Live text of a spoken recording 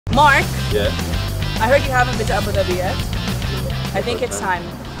Mark, Yeah. I heard you haven't been to Abu Dhabi yet. I think it's time.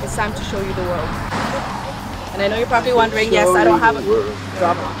 It's time to show you the world. And I know you're probably wondering, yes, I don't have a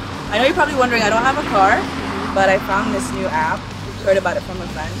drama. I know you're probably wondering, I don't have a car, but I found this new app. Heard about it from a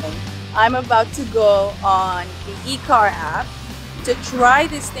friend. I'm about to go on the e-car app to try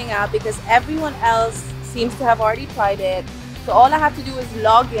this thing out because everyone else seems to have already tried it. So all I have to do is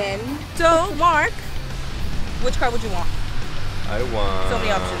log in. So Mark, which car would you want? I want. So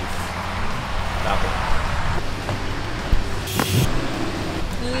many options. That one.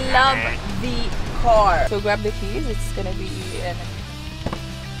 Love the car. So grab the keys. It's gonna be in.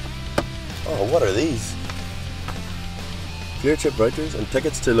 Oh, what are these? Clear chip writers and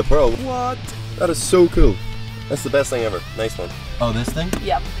tickets to La Pearl. What? That is so cool. That's the best thing ever. Nice one. Oh, this thing?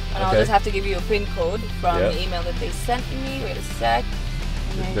 Yep. And I'll Okay. just have to give you a PIN code from the email that they sent me. Wait a sec.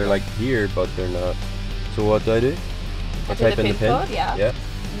 They're like here, but they're not. So what do I do? I type in the PIN code, yeah. Yeah.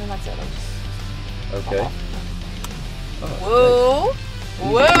 And then that's it. I'll just... Okay. Oh, whoa!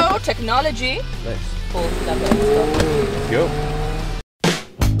 Whoa! Technology. Nice. Cool. Love it. Let's go. Let's go.